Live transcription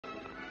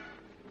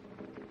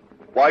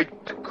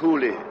White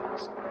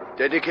Coolies,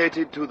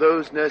 dedicated to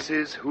those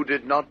nurses who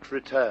did not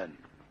return.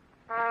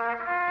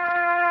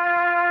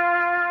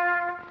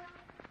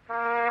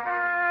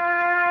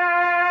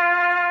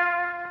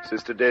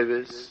 Sister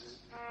Davis.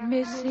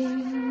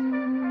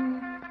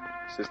 Missing.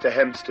 Sister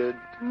Hempstead.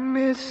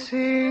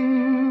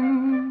 Missing.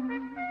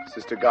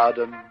 Sister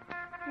Gardam.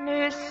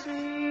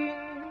 Missing.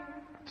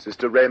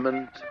 Sister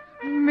Raymond.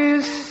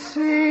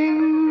 Missing.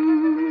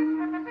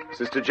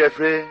 Sister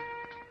Jeffery.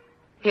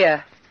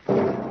 Here.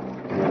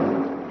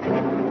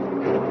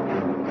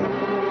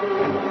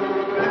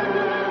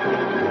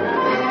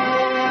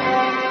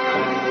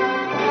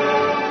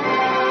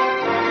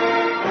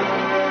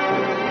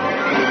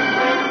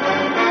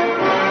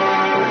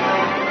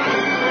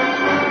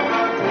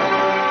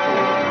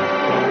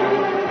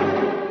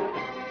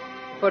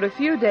 For a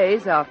few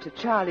days after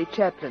Charlie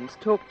Chaplin's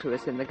talk to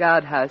us in the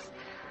guardhouse,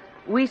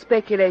 we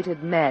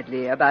speculated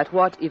madly about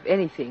what, if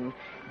anything,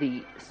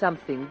 the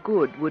something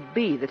good would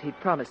be that he'd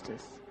promised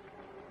us.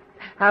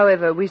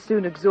 However, we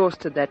soon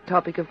exhausted that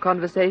topic of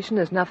conversation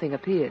as nothing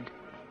appeared.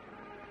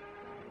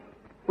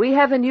 We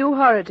have a new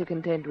horror to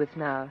contend with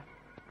now.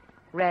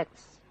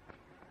 Rats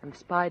and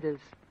spiders.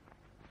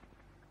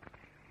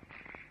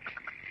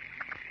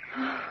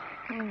 Oh,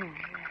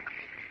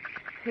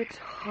 it's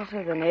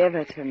hotter than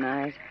ever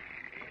tonight.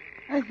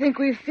 I think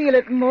we feel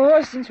it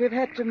more since we've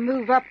had to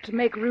move up to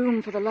make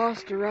room for the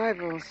last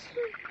arrivals.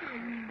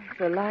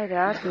 The light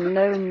out and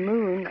no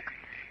moon.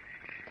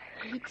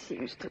 The heat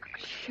seems to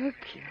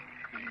choke you.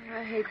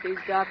 I hate these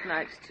dark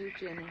nights too,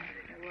 Jenny.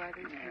 Why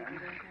these people don't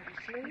go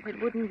to sleep? If it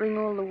wouldn't bring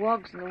all the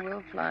wogs in the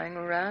world flying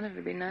around,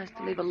 it'd be nice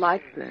to leave a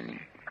light burning.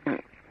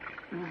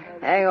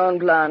 Hang on,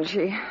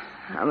 Blanchie.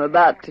 I'm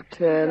about to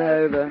turn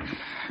over.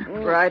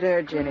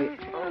 Righto, Jenny.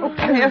 Oh,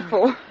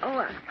 careful.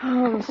 Oh,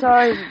 I'm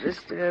sorry to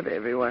disturb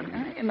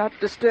everyone. You're not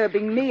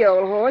disturbing me,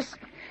 old horse.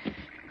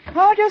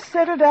 I'll just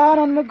settle down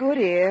on my good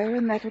ear,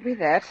 and that'll be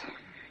that.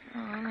 Oh,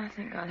 I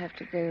think I'll have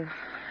to go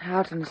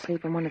out and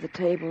sleep on one of the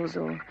tables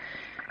or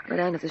go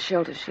down to the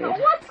shelter shed. Oh,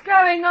 what's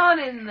going on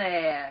in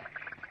there?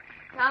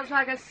 Sounds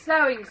like a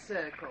sewing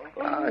circle.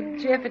 Oh,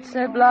 Jeff, it's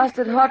so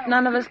blasted hot,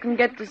 none of us can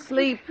get to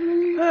sleep.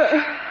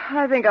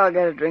 I think I'll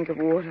get a drink of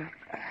water.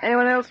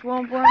 Anyone else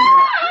want one?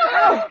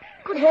 Oh,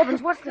 good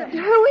heavens, what's that?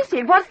 Who is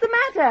it? What's the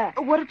matter?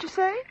 What did you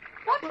say?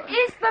 What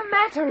is the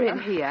matter in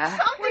here?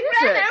 Something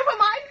ran over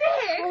my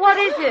leg. What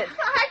is it?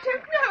 I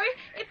don't know.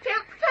 It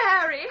felt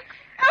fairy.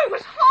 Oh, it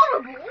was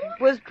horrible.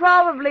 It was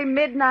probably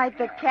Midnight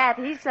the cat.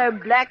 He's so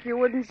black you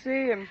wouldn't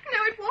see him.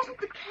 No, it wasn't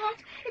the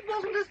cat. It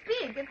wasn't as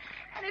big, and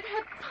it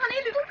had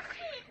funny little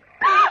feet.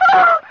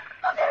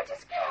 Oh, there it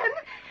is again.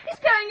 It's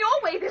going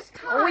your way this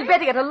time. Oh, we'd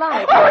better get a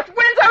light. Oh, it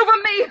went over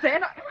me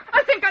then.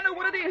 I think I know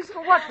what it is.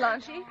 What,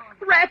 Blanchie?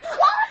 Rats.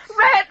 What?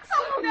 Rats.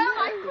 Oh, no,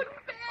 I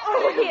couldn't bear it.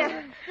 Oh,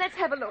 here. Let's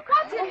have a look.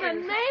 What in the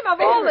name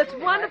of all that's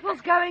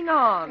wonderful's going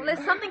on? Well,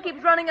 there's something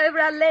keeps running over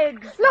our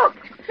legs. Look,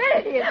 there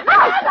it is.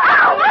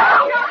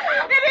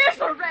 Oh, it is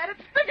a rat.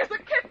 It's big as a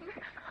kitten.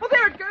 Oh,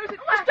 there it goes. It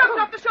just jumped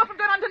off the shelf and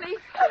got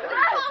underneath. I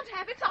can't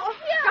have it. It's all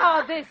here.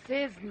 Oh, this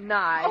is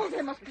nice. Oh,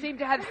 there must seem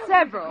to have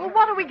several. Well,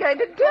 what are we going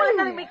to do? Well, there's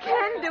nothing we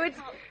can do. It's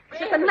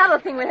just another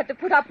thing we'll have to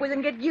put up with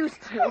and get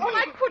used to. Oh,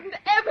 I couldn't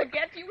ever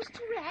get used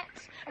to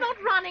rats. Not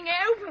running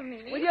over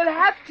me. Well, you'll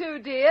have to,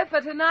 dear,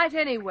 for tonight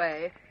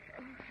anyway.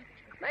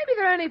 Maybe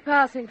they're only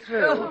passing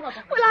through. Oh, well,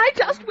 I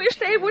just wish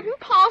they wouldn't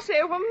pass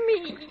over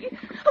me.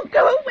 Oh,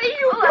 go away,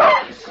 you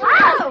rats.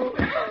 Ow!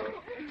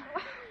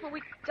 Well,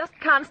 we just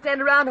can't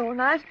stand around all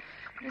night.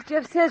 As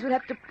Jeff says, we'll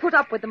have to put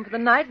up with them for the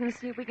night and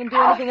see if we can do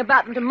anything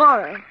about them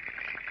tomorrow.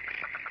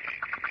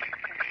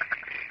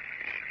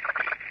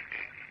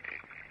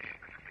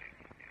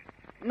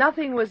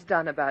 Nothing was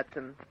done about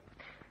them.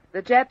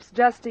 The Japs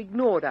just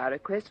ignored our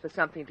request for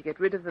something to get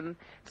rid of them,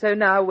 so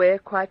now we're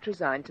quite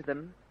resigned to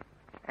them.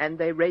 And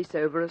they race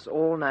over us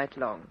all night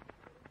long.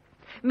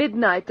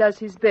 Midnight does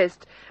his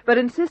best, but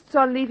insists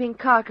on leaving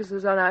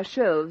carcasses on our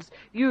shelves,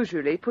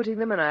 usually putting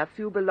them in our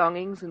few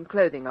belongings and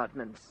clothing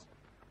oddments.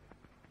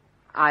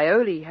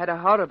 Iole had a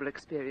horrible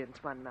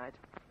experience one night.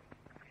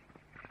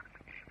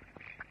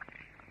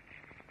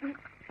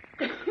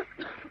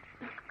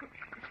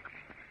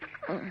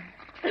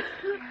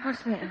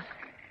 What's that?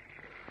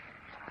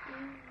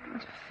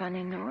 What a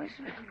funny noise.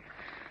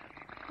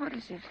 What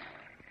is it?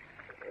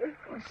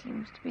 What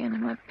seems to be under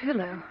my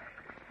pillow?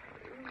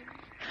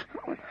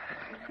 Oh,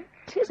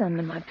 it is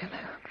under my pillow.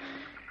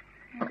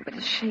 Oh, I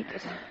better shake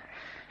it.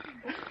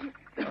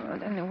 Oh, I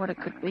don't know what it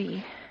could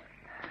be.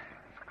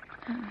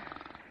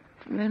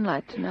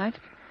 Moonlight tonight.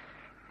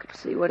 I could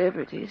see whatever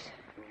it is.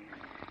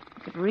 I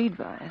could read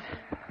by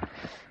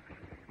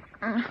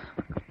it.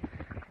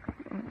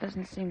 It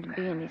doesn't seem to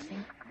be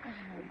anything.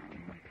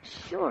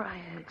 Sure, I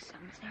heard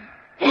something.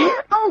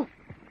 Oh,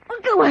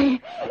 go away.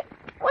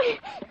 Wait.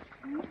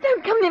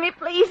 Don't come near me,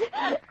 please.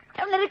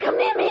 Don't let it come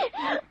near me.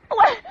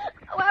 Oh,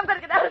 I've got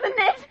to get out of the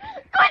net.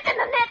 Oh, it's in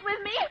the net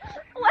with me.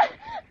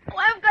 Oh,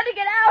 I've got to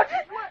get out.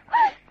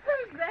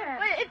 Who's there?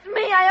 Well, it's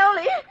me,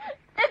 Iole.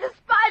 There's a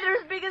spider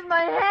as big as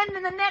my hand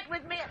in the net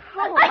with me.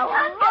 I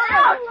can't get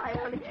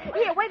out.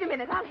 Here,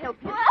 minute. I'll help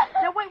you.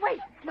 No, wait.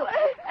 Look,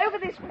 over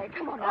this way.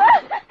 Come on now.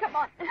 Come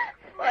on.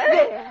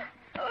 There.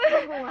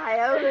 Oh,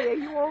 Iole, are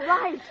you all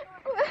right?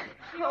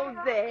 Oh,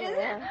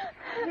 there.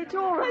 It's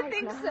all right I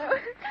think now. so.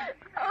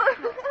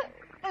 Oh,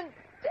 I'm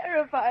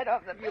terrified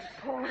of them. You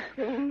poor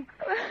thing.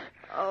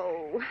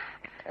 Oh.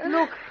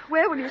 Look,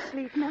 where will you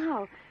sleep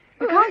now?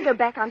 You can't go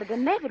back under the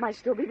net. It might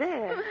still be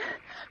there.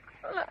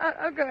 Well,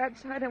 I'll go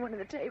outside on one of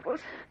the tables.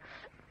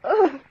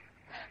 Oh,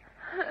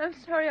 I'm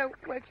sorry I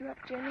woke you up,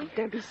 Jenny.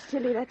 Don't be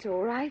silly. That's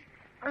all right.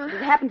 If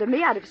it happened to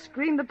me, I'd have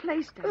screamed the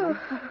place down.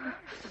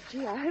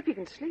 Gee, I hope you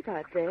can sleep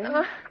out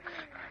there.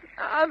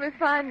 I'll be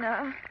fine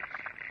now.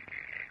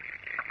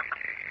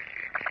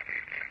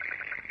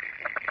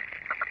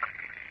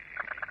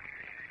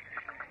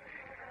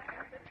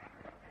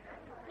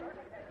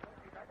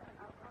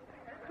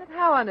 But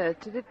how on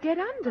earth did it get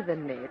under the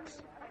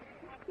net?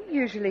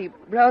 You usually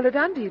roll it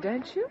under you,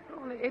 don't you?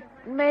 Well, it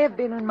may have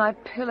been on my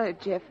pillow,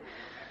 Jeff.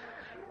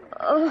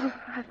 Oh,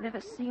 I've never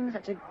seen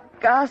such a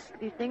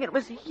ghastly thing. It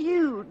was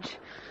huge.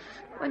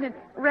 When it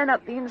ran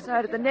up the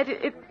inside of the net,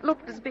 it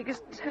looked as big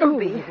as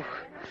Toby. Oh,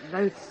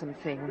 loathsome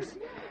things.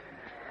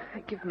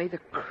 They give me the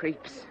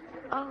creeps.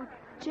 Oh,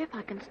 Jeff,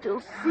 I can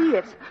still see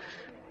it.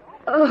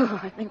 Oh,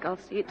 I think I'll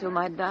see it till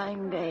my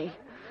dying day.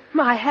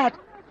 My hat.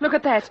 Look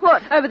at that.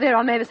 What? Over there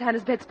on Mavis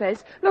Hannah's bed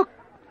space. Look,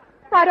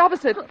 right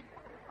opposite.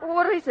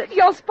 What is it?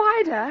 Your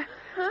spider.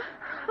 Huh?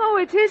 Oh,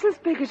 it is as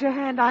big as your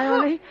hand,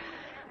 Iole.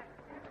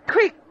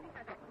 Quick,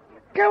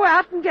 go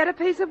out and get a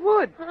piece of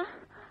wood.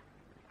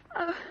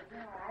 Huh?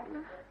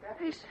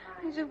 Piece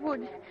of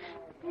wood.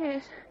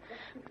 Yes.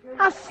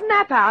 I'll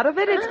snap out of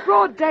it. It's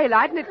broad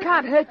daylight and it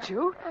can't hurt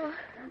you.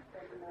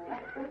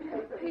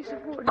 Piece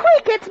of wood.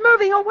 Quick, it's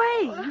moving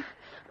away.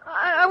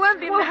 I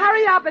won't be... Well,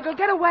 hurry up. It'll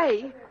get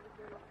away.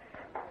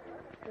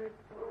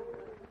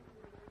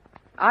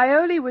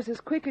 Iole was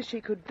as quick as she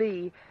could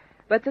be,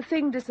 but the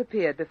thing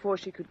disappeared before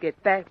she could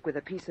get back with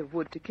a piece of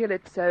wood to kill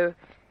it, so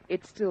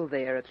it's still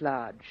there at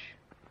large.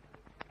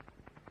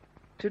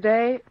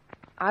 Today,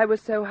 I was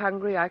so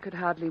hungry I could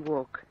hardly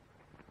walk.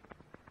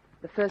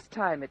 The first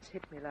time it's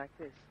hit me like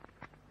this.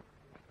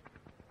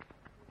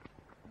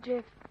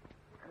 Jeff,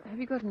 have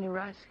you got any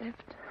rice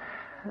left?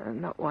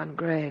 Not one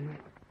grain.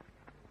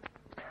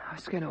 I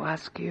was going to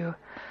ask you.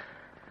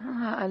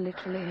 Oh, I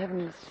literally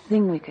haven't a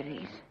thing we could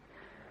eat.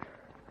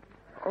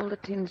 All the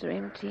tins are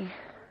empty.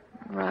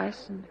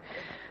 Rice and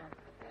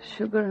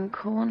sugar and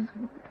corn.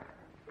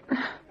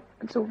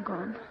 It's all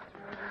gone.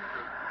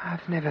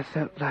 I've never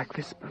felt like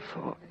this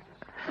before.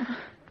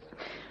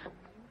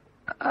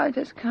 I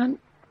just can't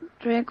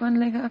drag one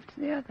leg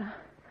after the other.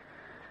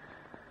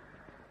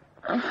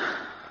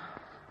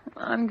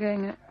 I'm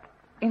going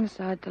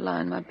inside to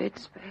lie in my bed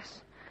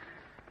space.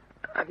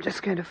 I'm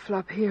just going to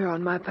flop here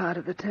on my part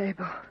of the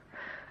table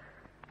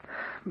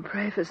and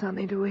pray for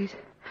something to eat.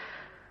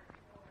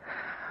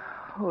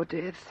 Or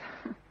death.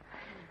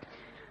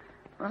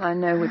 Well, I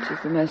know which is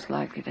the most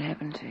likely to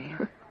happen to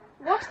you.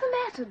 What's the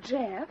matter,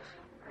 Jeff?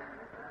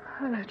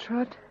 Hello,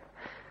 Trot.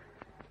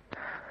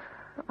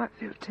 I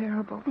feel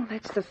terrible. Well,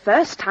 that's the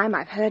first time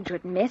I've heard you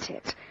admit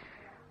it.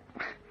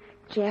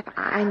 Jeff,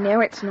 I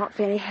know it's not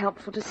very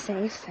helpful to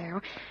say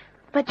so,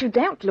 but you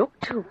don't look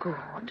too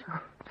good. Oh,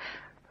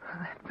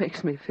 that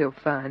makes me feel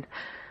fine.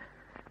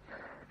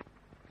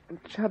 The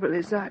trouble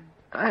is,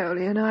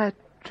 Iole and I are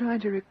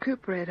trying to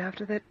recuperate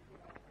after that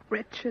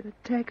wretched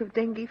attack of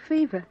dengue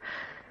fever.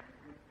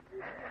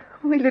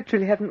 We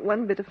literally haven't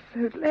one bit of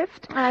food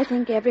left. I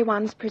think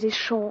everyone's pretty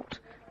short.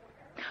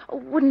 Oh,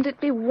 wouldn't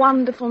it be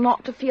wonderful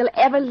not to feel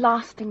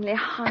everlastingly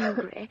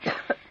hungry?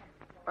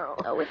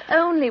 Oh, if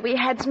only we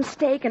had some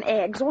steak and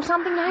eggs or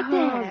something like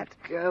that.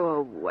 Oh, go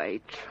away,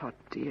 Trot,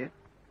 dear.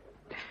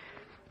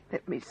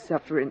 Let me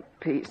suffer in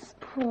peace.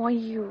 Poor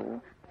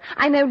you.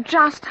 I know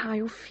just how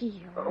you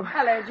feel. Oh.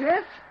 Hello,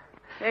 Jeff.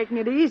 Taking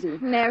it easy.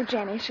 No,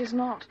 Jenny, she's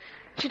not.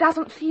 She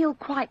doesn't feel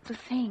quite the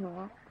thing.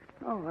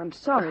 Oh, I'm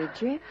sorry,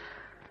 Jeff.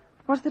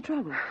 What's the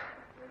trouble?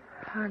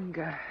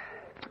 Hunger.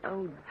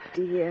 Oh,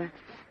 dear.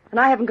 And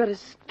I haven't got a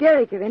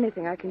skerrick of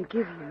anything I can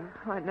give you.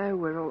 I know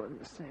we're all in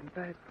the same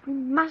boat. We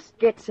must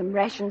get some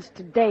rations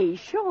today,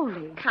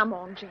 surely. Come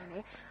on,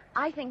 Jenny.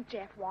 I think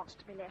Jeff wants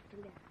to be left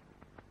alone.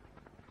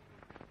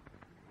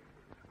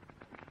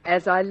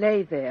 As I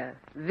lay there,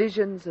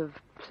 visions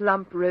of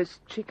plump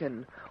roast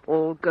chicken,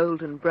 all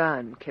golden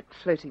brown, kept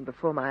floating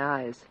before my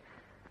eyes.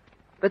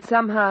 But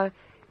somehow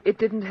it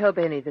didn't help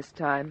any this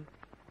time.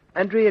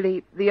 And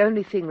really, the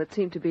only thing that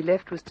seemed to be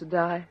left was to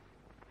die.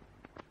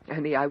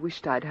 Only I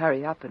wished I'd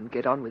hurry up and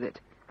get on with it.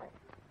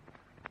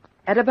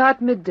 At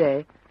about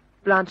midday,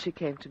 Blanche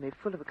came to me,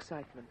 full of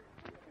excitement.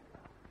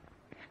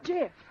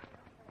 Jeff!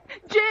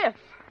 Jeff!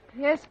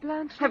 Yes,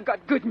 Blanche? I've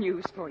got good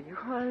news for you.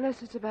 Well,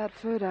 unless it's about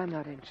food, I'm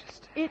not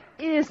interested. It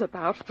is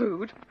about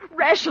food.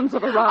 Rations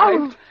have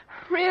arrived.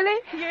 Oh, really?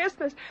 Yes,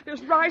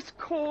 there's rice,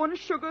 corn,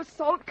 sugar,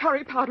 salt,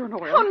 curry powder, and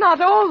oil. Oh, not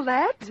all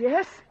that.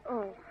 Yes?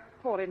 Oh,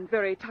 all in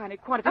very tiny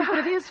quantities, but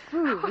it is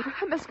food. Oh,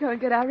 I must go and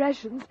get our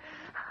rations.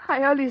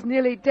 Iole's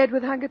nearly dead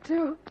with hunger,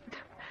 too.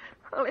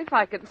 Well, if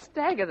I can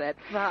stagger that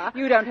far.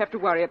 You don't have to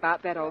worry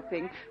about that old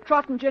thing.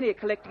 Trot and Jenny are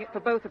collecting it for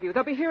both of you.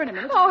 They'll be here in a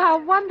minute. Oh,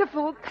 how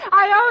wonderful.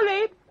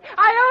 Iole!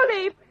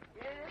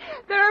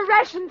 There are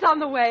rations on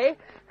the way.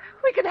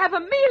 We can have a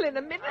meal in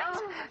a minute.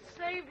 Oh,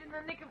 saved in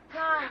the nick of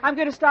time. I'm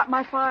going to start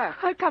my fire.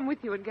 I'll come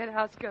with you and get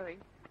ours going.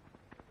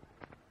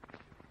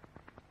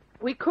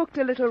 We cooked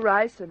a little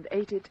rice and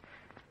ate it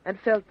and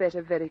felt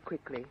better very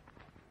quickly.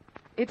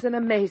 It's an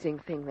amazing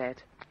thing,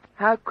 that.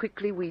 How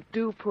quickly we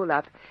do pull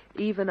up,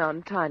 even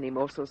on tiny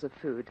morsels of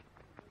food.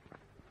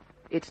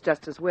 It's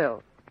just as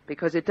well,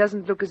 because it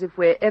doesn't look as if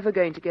we're ever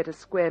going to get a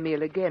square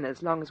meal again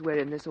as long as we're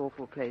in this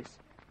awful place.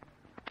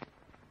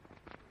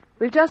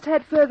 We've just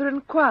had further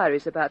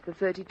inquiries about the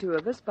 32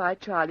 of us by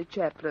Charlie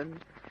Chaplin,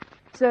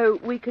 so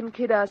we can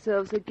kid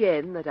ourselves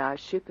again that our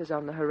ship is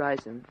on the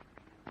horizon.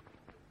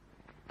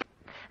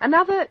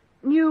 Another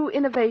new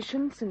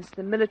innovation since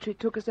the military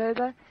took us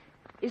over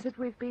is that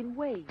we've been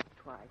weighed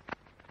twice.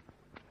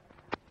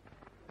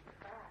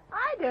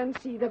 I don't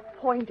see the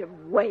point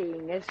of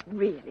weighing us,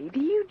 really.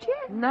 Do you,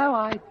 Jeff? No,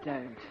 I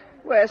don't.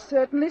 We're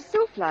certainly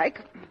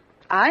sylph-like.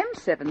 I'm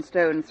 7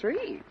 stone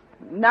 3.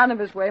 None of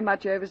us weigh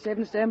much over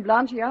 7 stone,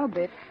 Blanchie, I'll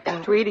bet.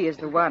 Tweedy is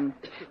the one.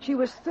 She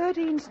was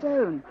 13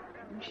 stone.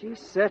 She's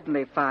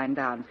certainly fine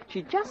down.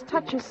 She just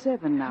touches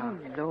 7 now.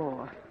 Oh,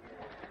 Lord.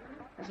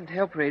 Doesn't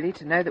help, really,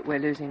 to know that we're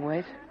losing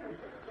weight.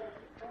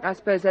 I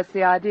suppose that's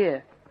the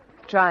idea.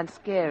 Try and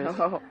scare us.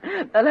 Oh,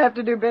 they'll have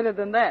to do better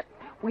than that.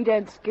 We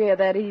don't scare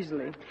that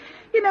easily.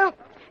 You know,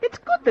 it's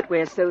good that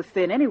we're so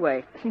thin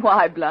anyway.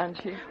 Why,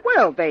 Blanchie?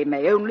 Well, they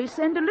may only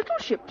send a little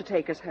ship to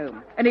take us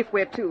home. And if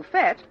we're too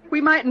fat, we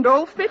mightn't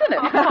all fit in it.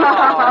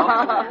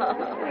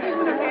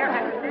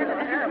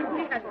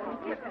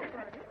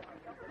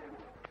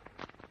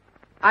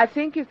 I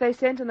think if they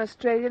sent an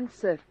Australian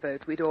surf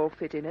boat, we'd all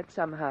fit in it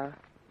somehow.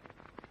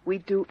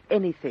 We'd do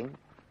anything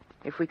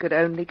if we could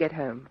only get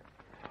home.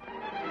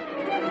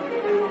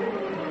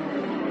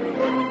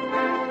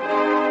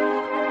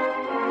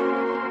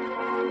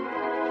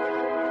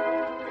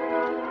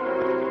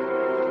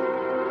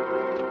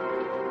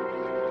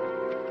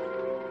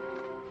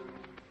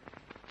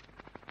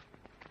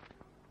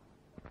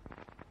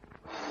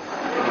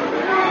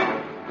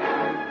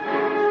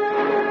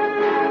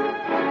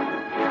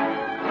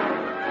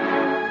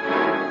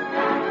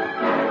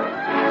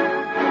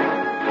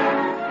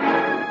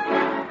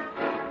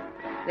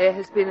 There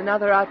has been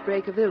another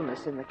outbreak of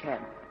illness in the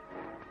camp.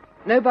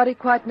 Nobody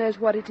quite knows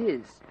what it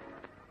is.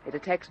 It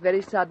attacks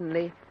very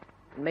suddenly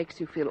and makes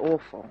you feel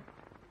awful.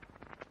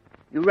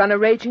 You run a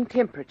raging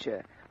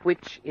temperature,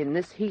 which, in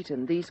this heat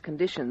and these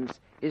conditions,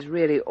 is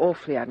really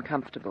awfully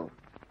uncomfortable.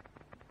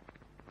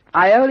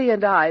 Iole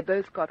and I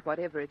both got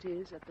whatever it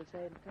is at the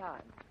same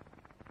time.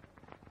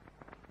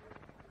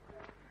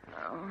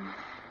 Oh,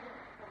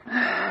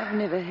 I've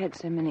never had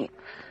so many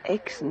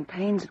aches and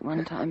pains at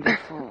one time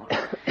before.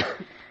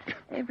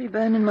 Every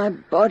bone in my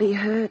body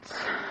hurts.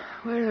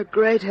 We're a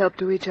great help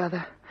to each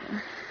other.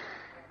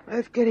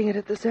 Both getting it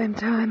at the same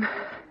time.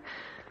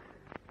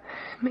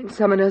 It means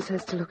someone else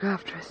has to look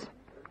after us.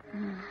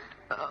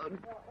 Oh,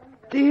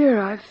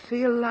 dear, I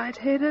feel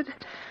lightheaded.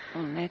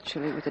 Well,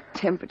 naturally, with a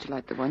temperature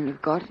like the one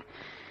you've got,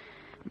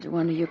 it's a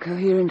wonder you're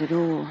coherent at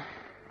all.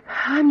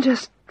 I'm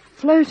just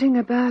floating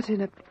about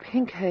in a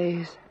pink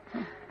haze.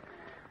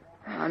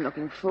 I'm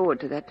looking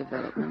forward to that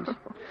development.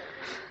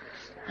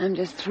 I'm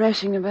just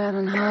thrashing about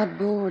on hard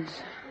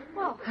boards.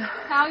 Well,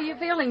 how are you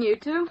feeling, you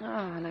two?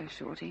 Oh, hello,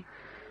 Shorty.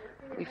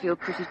 We feel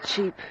pretty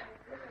cheap.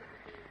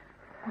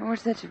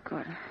 What's that you've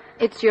got?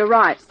 It's your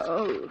rice.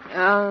 Oh,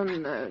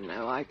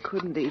 no, I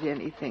couldn't eat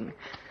anything.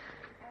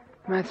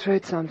 My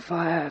throat's on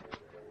fire.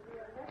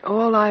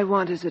 All I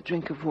want is a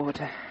drink of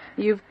water.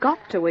 You've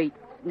got to eat.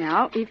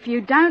 Now, if you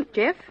don't,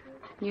 Jeff,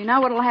 you know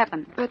what'll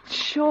happen. But,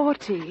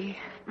 Shorty...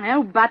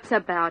 No buts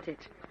about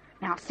it.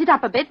 Now, sit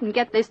up a bit and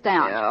get this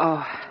down.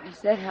 Oh, Is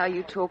that how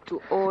you talk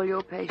to all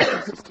your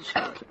patients, Sister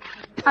Shorty?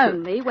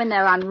 Only when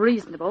they're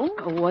unreasonable.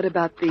 what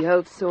about the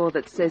old saw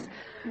that says,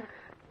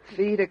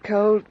 feed a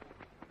cold,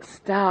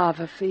 starve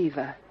a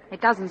fever?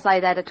 It doesn't say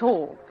that at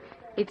all.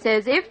 It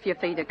says if you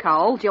feed a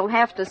cold, you'll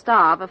have to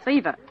starve a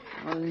fever.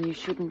 Well, then you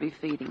shouldn't be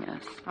feeding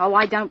us. Oh,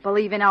 I don't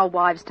believe in old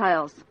wives'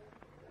 tales.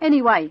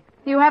 Anyway,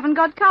 you haven't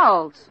got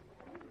colds.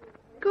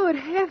 Good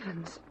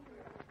heavens.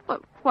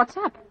 What's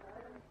up?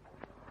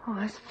 Oh,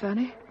 that's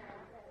funny.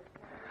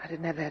 I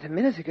didn't have that a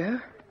minute ago.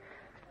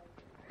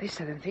 At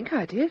least I don't think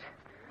I did.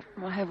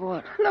 Well, have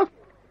what? Look,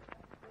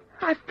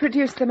 I've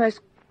produced the most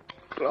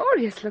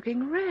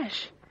glorious-looking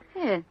rash.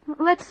 Yeah,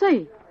 let's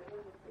see.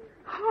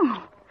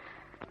 Oh,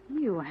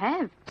 you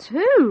have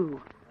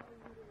too.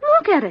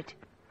 Look at it.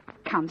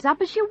 Comes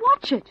up as you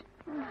watch it.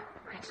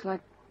 It's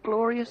like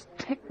glorious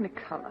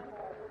technicolor.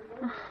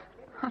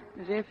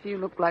 As if you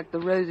look like the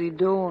rosy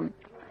dawn.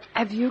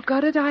 Have you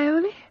got it,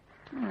 Iole?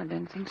 Oh, I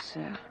don't think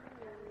so.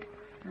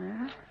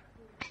 No,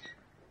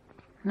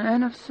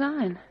 not a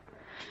sign.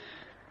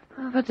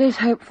 Oh, but there's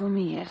hope for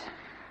me yet.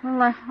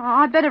 Well,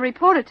 I'd better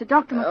report it to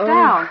Dr.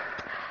 McDowell.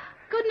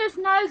 Goodness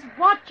knows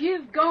what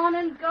you've gone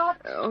and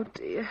got. Oh,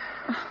 dear.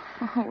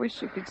 Oh, I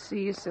wish you could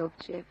see yourself,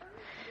 Jeff.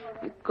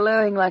 You're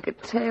glowing like a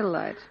tail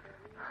light.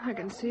 I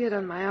can see it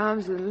on my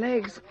arms and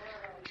legs.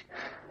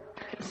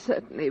 It's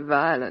certainly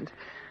violent.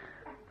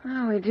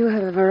 Oh, we do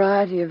have a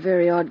variety of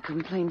very odd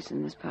complaints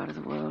in this part of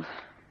the world.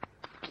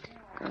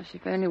 Gosh,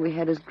 if only we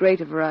had as great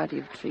a variety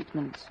of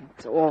treatments.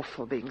 It's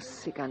awful being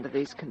sick under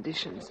these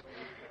conditions.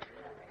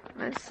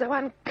 It's so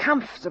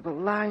uncomfortable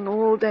lying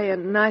all day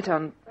and night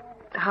on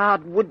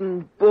hard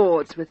wooden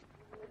boards with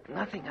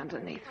nothing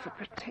underneath for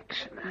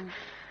protection.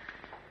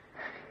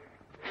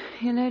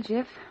 You know,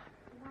 Jeff,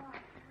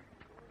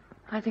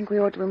 I think we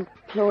ought to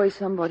employ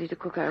somebody to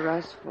cook our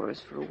rice for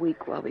us for a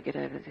week while we get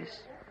over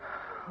this.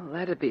 Well,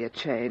 that'd be a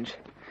change.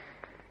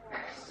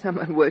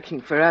 Someone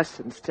working for us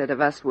instead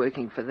of us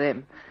working for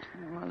them.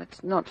 Well,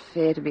 it's not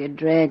fair to be a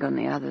drag on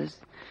the others.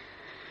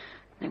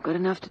 They've got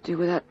enough to do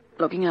without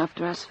looking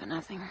after us for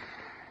nothing.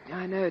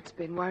 I know, it's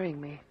been worrying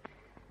me.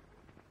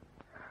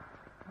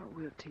 Oh,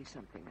 we'll tee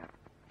something up.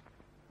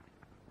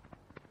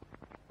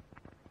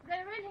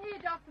 They're in here,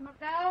 Dr.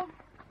 McDowell.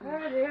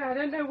 Oh, dear, I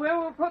don't know where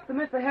we'll put them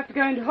if they have to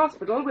go into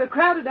hospital. We're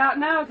crowded out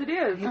now as it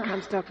is. Here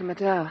comes Dr.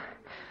 McDowell.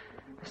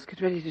 Let's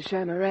get ready to show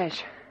him a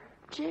rash.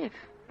 Jeff.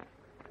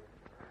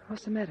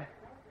 What's the matter?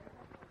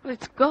 Well,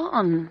 it's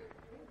gone.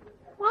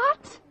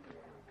 What?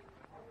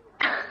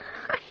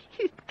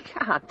 You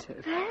can't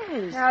have.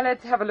 Yes. Now,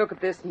 let's have a look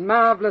at this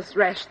marvellous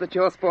rash that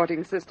you're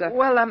sporting, sister.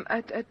 Well,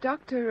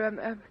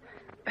 Doctor,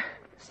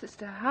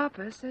 Sister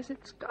Harper says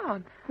it's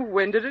gone.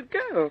 When did it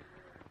go?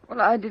 Well,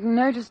 I didn't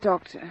notice,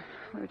 Doctor.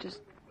 We were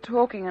just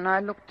talking, and I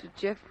looked at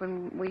Jeff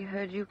when we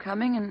heard you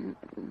coming, and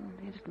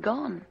it had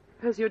gone.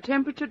 Has your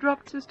temperature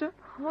dropped, sister?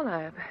 Well,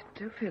 I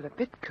do feel a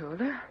bit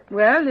cooler.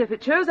 Well, if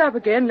it shows up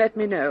again, let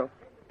me know.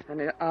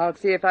 And I'll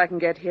see if I can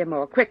get here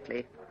more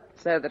quickly,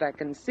 so that I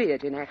can see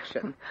it in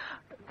action.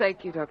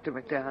 Thank you, Dr.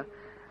 McDowell.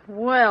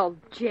 Well,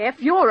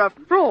 Jeff, you're a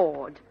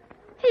fraud.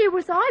 Here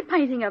was I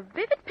painting a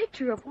vivid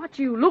picture of what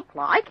you look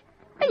like,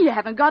 and you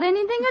haven't got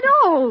anything at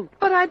all.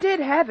 But I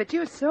did have it.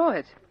 You saw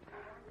it.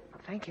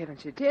 Well, thank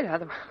heavens you did.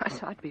 Otherwise,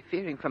 I'd be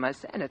fearing for my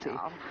sanity.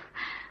 Oh.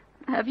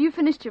 Have you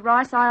finished your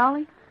rice,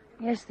 Ollie?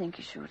 Yes, thank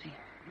you, Shorty.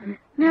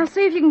 Now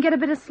see if you can get a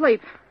bit of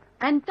sleep.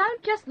 And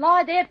don't just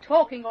lie there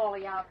talking all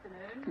the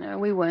afternoon. No,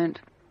 we won't.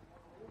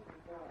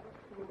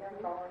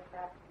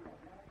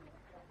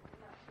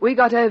 We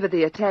got over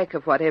the attack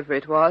of whatever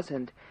it was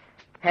and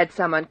had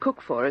someone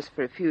cook for us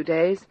for a few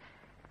days,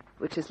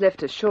 which has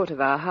left us short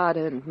of our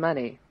hard-earned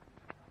money.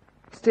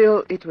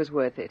 Still, it was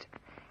worth it.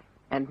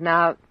 And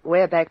now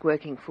we're back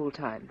working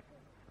full-time.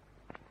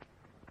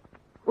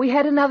 We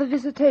had another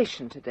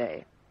visitation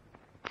today.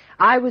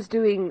 I was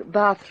doing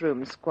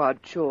bathroom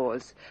squad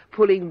chores,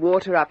 pulling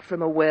water up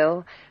from a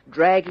well,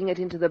 dragging it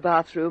into the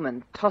bathroom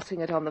and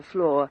tossing it on the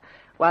floor,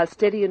 while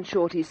Steady and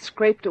Shorty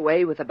scraped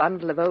away with a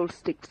bundle of old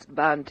sticks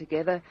bound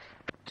together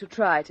to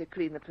try to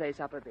clean the place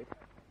up a bit.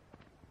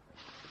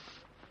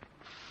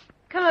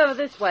 Come over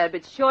this way a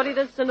bit, Shorty.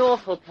 This is an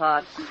awful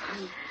part.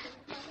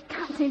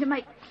 Can't seem to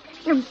make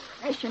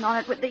impression on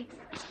it with these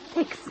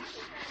sticks.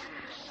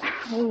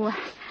 Oh,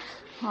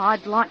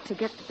 I'd like to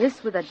get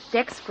this with a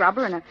deck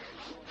scrubber and a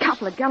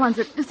couple of gallons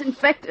of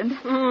disinfectant.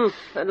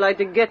 I'd like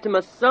to get to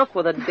myself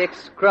with a deck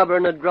scrubber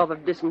and a drop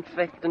of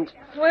disinfectant.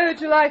 Where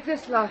would you like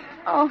this lot?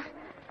 Oh,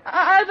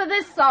 over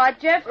this side,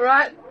 Jeff.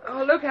 Right.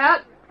 Oh, look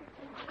out.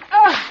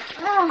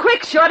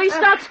 Quick, Shorty,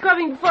 start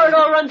scrubbing before it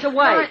all runs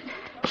away. Right.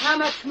 How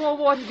much more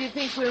water do you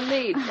think we'll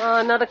need? Oh,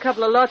 another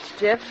couple of lots,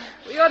 Jeff.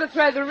 We ought to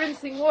throw the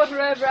rinsing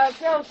water over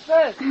ourselves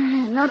first.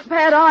 Not a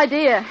bad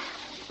idea.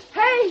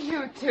 Hey,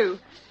 you two.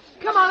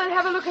 Come on and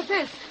have a look at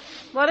this.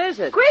 What is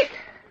it? Quick!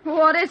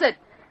 What is it?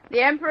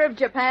 The Emperor of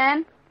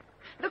Japan?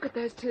 Look at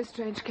those two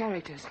strange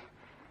characters.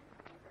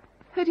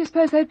 Who do you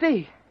suppose they'd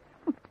be?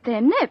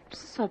 They're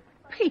nips. For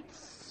Pete's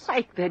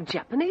sake, they're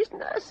Japanese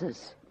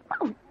nurses.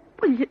 Oh,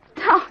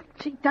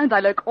 gee, don't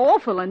they look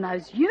awful in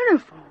those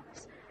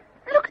uniforms?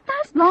 Look at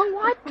those long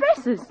white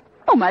dresses,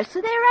 almost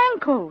to their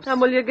ankles. And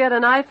will you get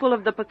an eyeful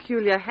of the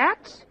peculiar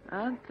hats?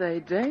 Aren't they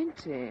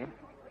dainty?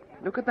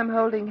 Look at them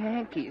holding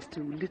hankies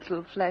to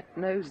little flat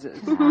noses.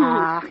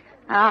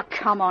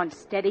 Come on,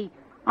 Steady.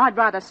 I'd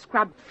rather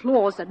scrub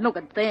floors than look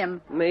at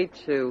them. Me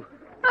too.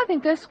 I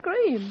think they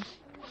scream.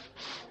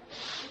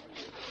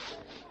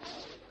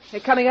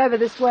 They're coming over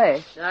this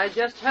way. I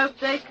just hope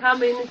they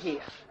come in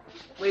here.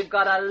 We've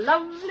got a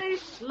lovely,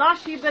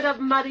 sloshy bit of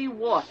muddy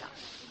water.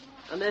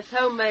 And this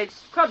homemade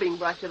scrubbing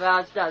brush of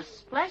ours does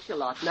splash a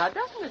lot now,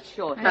 doesn't it,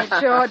 Shorty? It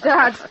sure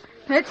does.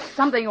 It's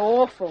something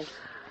awful.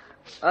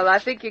 Well, I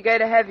think you're going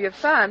to have your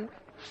fun.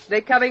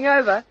 They're coming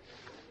over.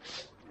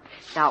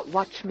 Now,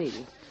 watch me.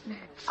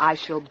 I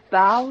shall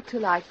bow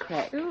till I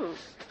crack. Ooh.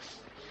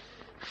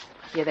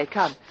 Here they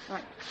come.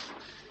 Right.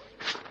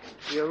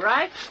 You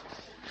right?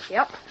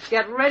 Yep.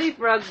 Get ready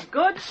for a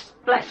good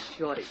splash,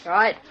 Shorty.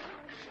 Right.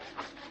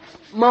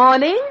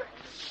 Morning.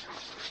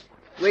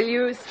 Will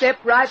you step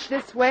right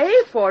this way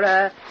for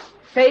a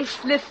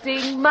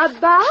face-lifting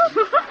mud bath?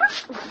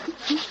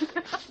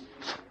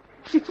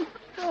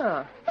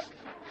 Oh.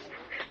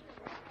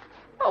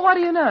 Well, what do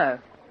you know?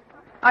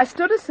 I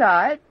stood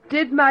aside,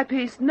 did my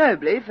piece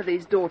nobly for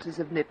these daughters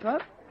of Nippur,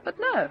 but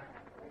no.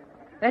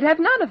 They'd have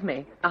none of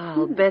me.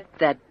 I'll bet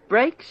that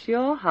breaks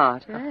your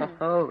heart. Yeah.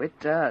 Oh, it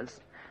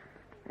does.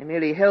 They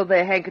merely held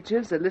their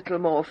handkerchiefs a little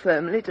more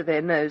firmly to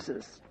their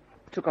noses,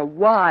 took a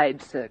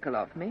wide circle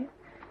of me,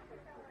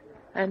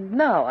 and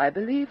now, I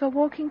believe, are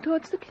walking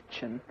towards the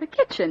kitchen. The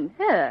kitchen,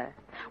 yeah.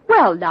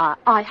 Well, now,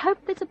 I hope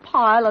there's a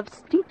pile of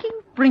stinking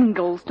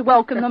Pringles to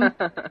welcome them.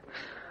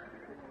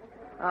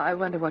 I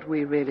wonder what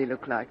we really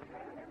look like.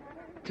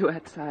 To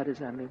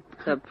outsiders, I mean.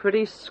 It's a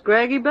pretty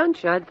scraggy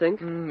bunch, I'd think.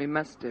 We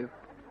must do.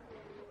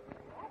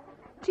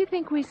 Do you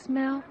think we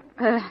smell?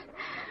 It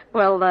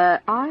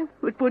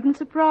wouldn't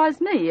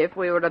surprise me if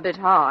we were a bit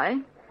high.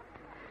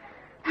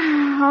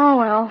 Oh,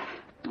 well.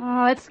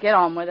 Let's get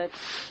on with it.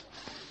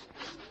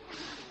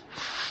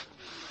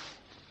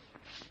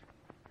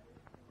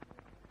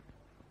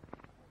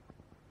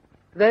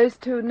 Those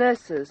two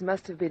nurses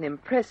must have been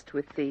impressed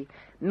with the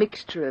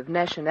mixture of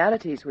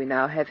nationalities we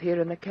now have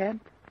here in the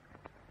camp.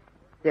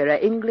 There are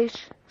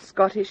English,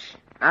 Scottish,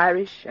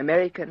 Irish,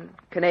 American,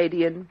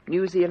 Canadian,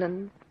 New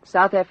Zealand,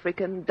 South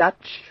African,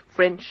 Dutch,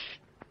 French,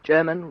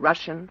 German,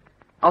 Russian,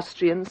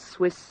 Austrian,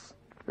 Swiss,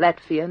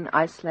 Latvian,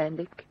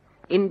 Icelandic,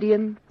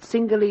 Indian,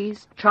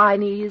 Sinhalese,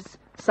 Chinese,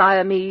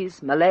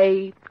 Siamese,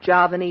 Malay,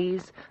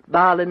 Javanese,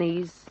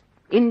 Balinese,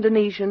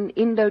 Indonesian,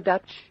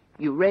 Indo-Dutch,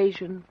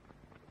 Eurasian,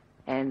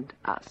 and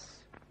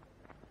us.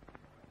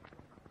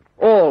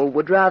 All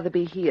would rather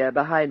be here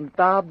behind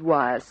barbed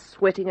wire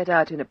sweating it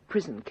out in a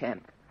prison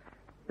camp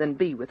than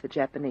be with the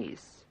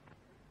Japanese.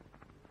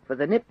 For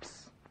the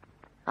Nips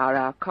are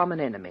our common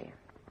enemy.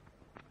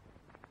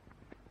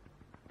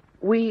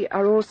 We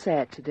are all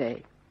sad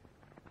today.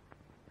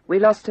 We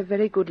lost a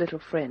very good little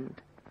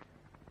friend.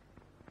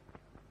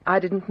 I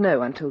didn't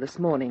know until this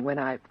morning when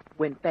I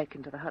went back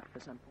into the hut for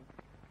something.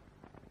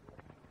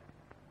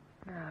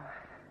 Now,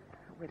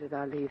 where did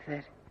I leave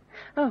that?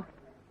 Oh,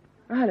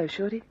 hello,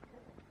 Shorty.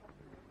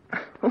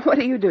 What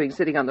are you doing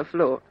sitting on the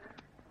floor?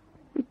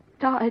 He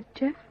died,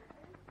 Jeff.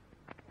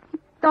 He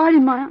died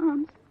in my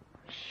arms.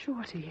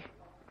 Shorty.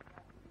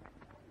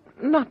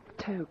 Not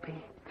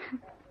Toby.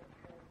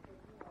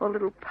 Poor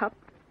little pup.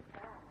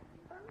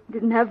 He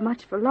didn't have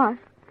much for life.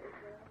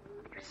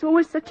 He was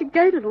always such a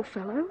gay little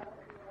fellow.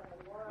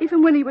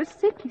 Even when he was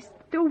sick, he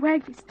still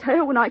wagged his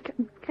tail when I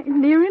came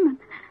near him,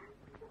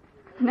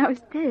 and now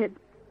he's dead.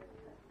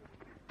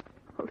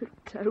 Poor little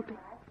Toby.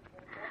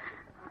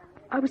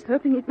 I was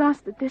hoping he'd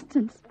last the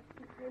distance.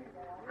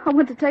 I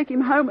want to take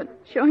him home and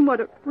show him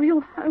what a real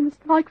home is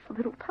like for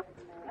little pups.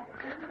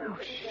 Oh,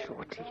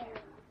 Shorty.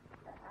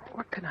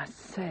 What can I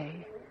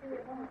say?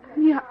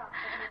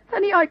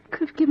 Only I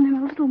could have given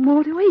him a little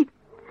more to eat.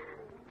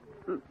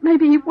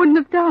 Maybe he wouldn't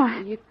have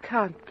died. You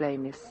can't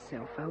blame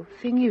yourself, old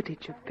thing. You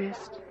did your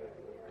best.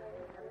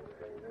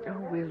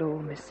 Oh, we'll all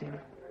miss him.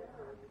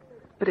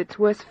 But it's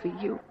worse for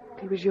you.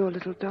 He was your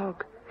little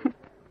dog.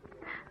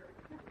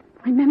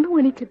 Remember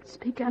when he could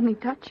speak only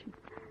Dutch?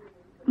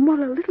 And what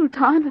a little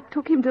time it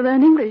took him to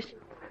learn English.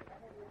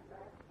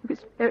 He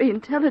was very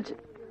intelligent.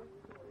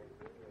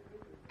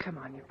 Come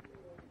on, you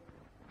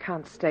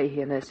can't stay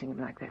here nursing him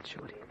like that,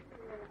 Shorty.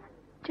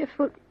 Jeff,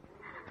 would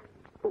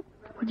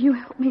you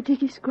help me dig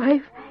his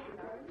grave?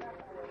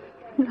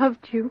 He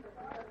loved you.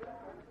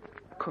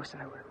 Of course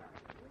I will.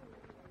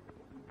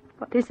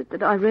 What is it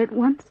that I read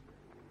once?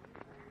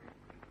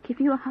 Give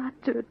your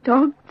heart to a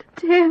dog to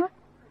tear.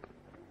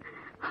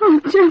 Oh,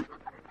 Jeff,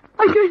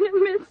 I'm going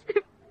to miss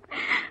him.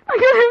 I'm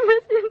going to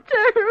miss him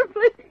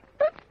terribly.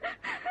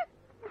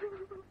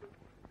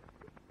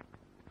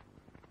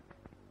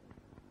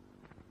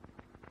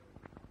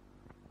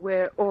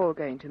 We're all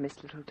going to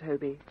miss little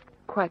Toby,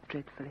 quite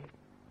dreadfully.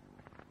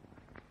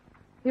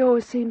 He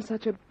always seemed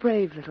such a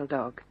brave little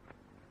dog.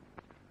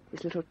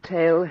 His little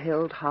tail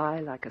held high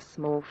like a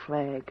small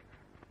flag.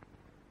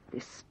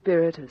 His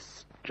spirit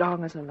as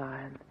strong as a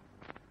lion.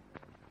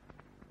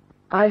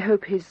 I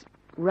hope he's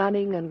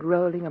running and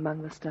rolling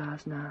among the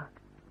stars now.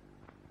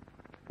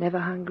 Never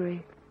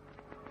hungry,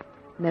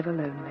 never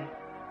lonely.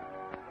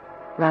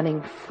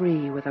 Running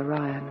free with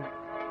Orion.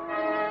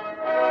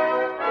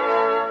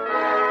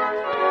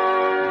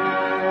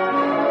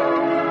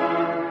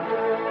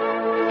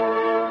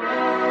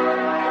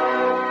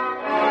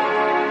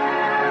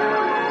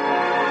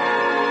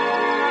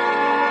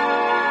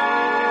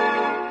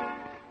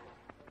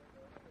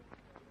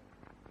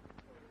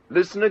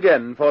 Listen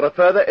again for a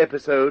further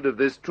episode of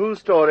this true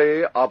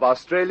story of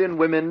Australian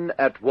women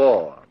at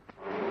war.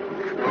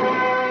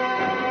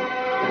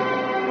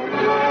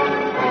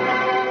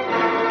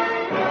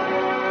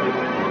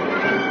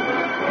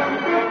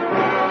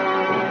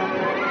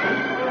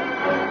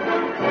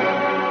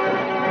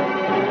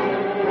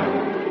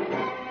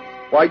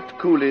 White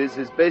Coolies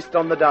is based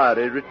on the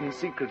diary written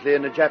secretly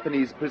in a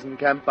Japanese prison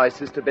camp by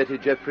Sister Betty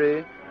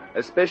Jeffery,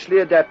 especially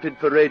adapted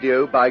for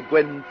radio by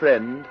Gwen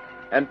Friend,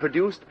 and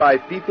produced by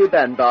Fifi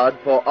Banbard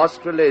for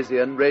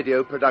Australasian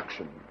Radio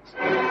Productions.